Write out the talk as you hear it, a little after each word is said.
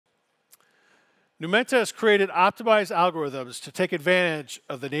Numenta has created optimized algorithms to take advantage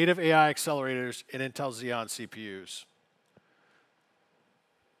of the native AI accelerators in Intel Xeon CPUs.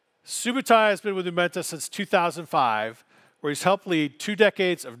 Subutai has been with Numenta since 2005, where he's helped lead 2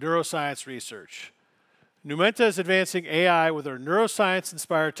 decades of neuroscience research. Numenta is advancing AI with our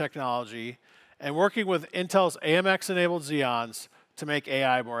neuroscience-inspired technology and working with Intel's AMX-enabled Xeons to make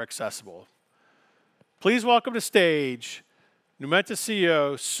AI more accessible. Please welcome to stage Numenta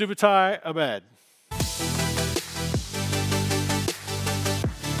CEO Subutai Ahmad.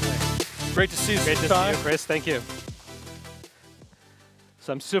 Great to see you, Great to see you, Chris. Thank you.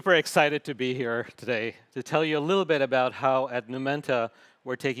 So I'm super excited to be here today to tell you a little bit about how at Numenta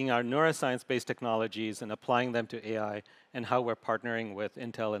we're taking our neuroscience-based technologies and applying them to AI and how we're partnering with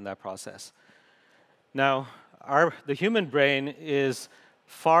Intel in that process. Now, the human brain is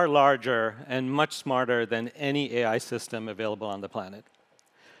far larger and much smarter than any AI system available on the planet.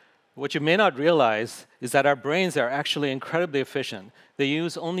 What you may not realize is that our brains are actually incredibly efficient. They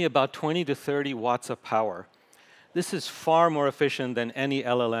use only about 20 to 30 watts of power. This is far more efficient than any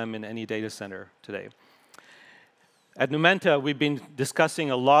LLM in any data center today. At Numenta, we've been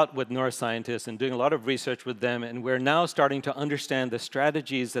discussing a lot with neuroscientists and doing a lot of research with them, and we're now starting to understand the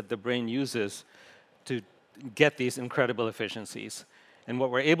strategies that the brain uses to get these incredible efficiencies. And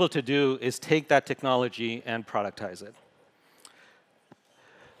what we're able to do is take that technology and productize it.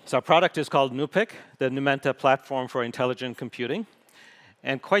 So our product is called NuPIC, the Numenta Platform for Intelligent Computing.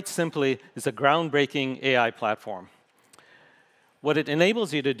 And quite simply, it's a groundbreaking AI platform. What it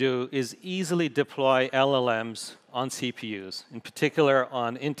enables you to do is easily deploy LLMs on CPUs, in particular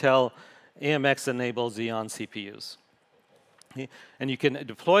on Intel AMX-enabled Xeon CPUs. And you can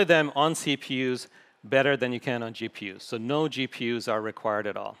deploy them on CPUs better than you can on GPUs. So no GPUs are required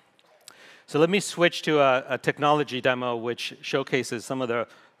at all. So let me switch to a technology demo which showcases some of the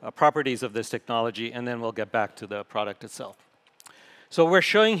properties of this technology, and then we'll get back to the product itself. So what we're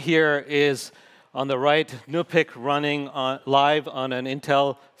showing here is, on the right, NuPIC running live on an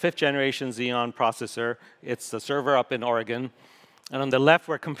Intel 5th generation Xeon processor. It's the server up in Oregon. And on the left,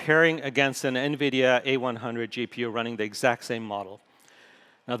 we're comparing against an NVIDIA A100 GPU running the exact same model.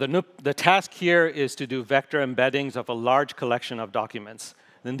 Now, the task here is to do vector embeddings of a large collection of documents.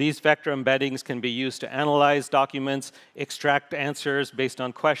 Then these vector embeddings can be used to analyze documents, extract answers based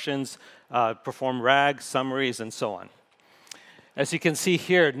on questions, perform RAG, summaries, and so on. As you can see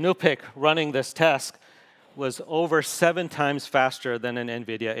here, NuPIC running this task was over 7 times faster than an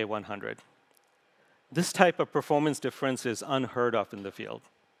NVIDIA A100. This type of performance difference is unheard of in the field.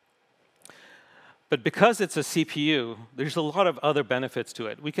 But because it's a CPU, there's a lot of other benefits to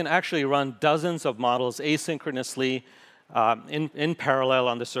it. We can actually run dozens of models asynchronously in parallel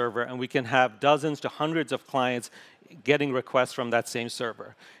on the server, and we can have dozens to hundreds of clients getting requests from that same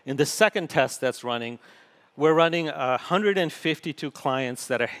server. In the second test that's running, we're running 152 clients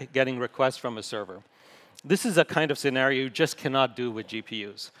that are getting requests from a server. This is a kind of scenario you just cannot do with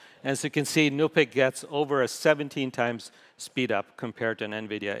GPUs. As you can see, NuPIC gets over a 17 times speed up compared to an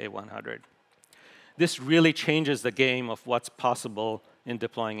NVIDIA A100. This really changes the game of what's possible in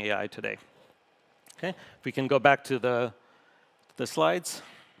deploying AI today. Okay, if we can go back to the slides.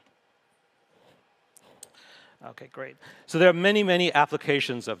 Okay, great. So there are many, many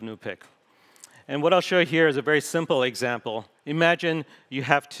applications of NuPIC. And what I'll show here is a very simple example. Imagine you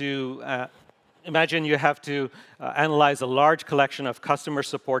have to analyze a large collection of customer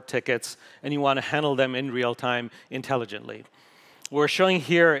support tickets, and you want to handle them in real time intelligently. What we're showing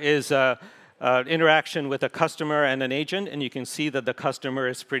here is interaction with a customer and an agent, and you can see that the customer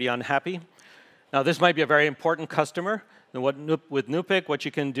is pretty unhappy. Now, this might be a very important customer. And with NuPIC, what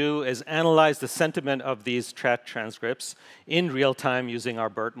you can do is analyze the sentiment of these chat transcripts in real time using our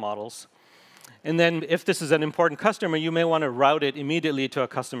BERT models. And then if this is an important customer, you may want to route it immediately to a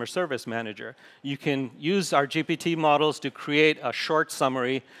customer service manager. You can use our GPT models to create a short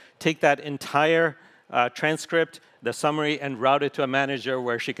summary, take that entire transcript, the summary, and route it to a manager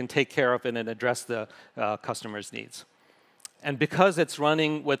where she can take care of it and address the customer's needs. And because it's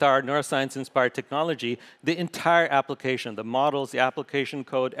running with our neuroscience-inspired technology, the entire application, the models, the application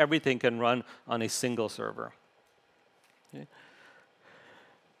code, everything can run on a single server. Okay.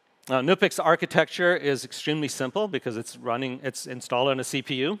 Now, NuPIC's architecture is extremely simple because it's installed on a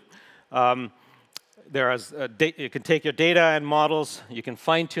CPU. You can take your data and models, you can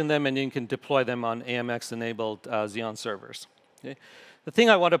fine-tune them, and you can deploy them on AMX-enabled Xeon servers. Okay. The thing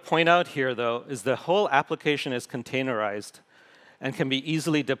I want to point out here, though, is the whole application is containerized. and can be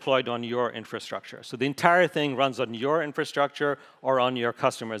easily deployed on your infrastructure. So the entire thing runs on your infrastructure or on your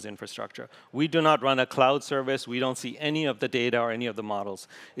customer's infrastructure. We do not run a cloud service. We don't see any of the data or any of the models.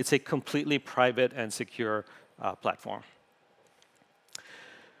 It's a completely private and secure platform.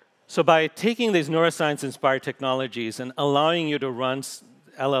 So by taking these neuroscience-inspired technologies and allowing you to run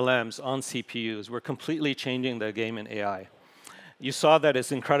LLMs on CPUs, we're completely changing the game in AI. You saw that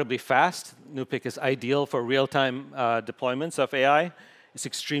it's incredibly fast. NuPIC is ideal for real-time deployments of AI. It's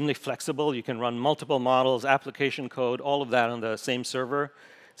extremely flexible. You can run multiple models, application code, all of that on the same server.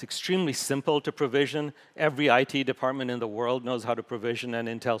 It's extremely simple to provision. Every IT department in the world knows how to provision an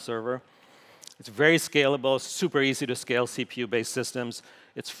Intel server. It's very scalable, super easy to scale CPU-based systems.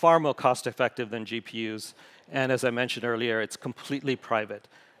 It's far more cost-effective than GPUs. And as I mentioned earlier, it's completely private.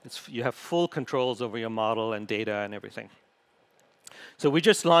 You have full controls over your model and data and everything. So we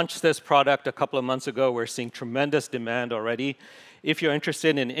just launched this product a couple of months ago. We're seeing tremendous demand already. If you're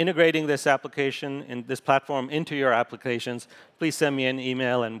interested in integrating this application and this platform into your applications, please send me an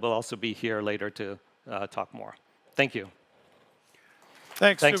email, and we'll also be here later to talk more. Thank you.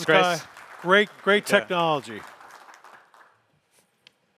 Thanks, Thanks, Subutai. Chris. Great technology.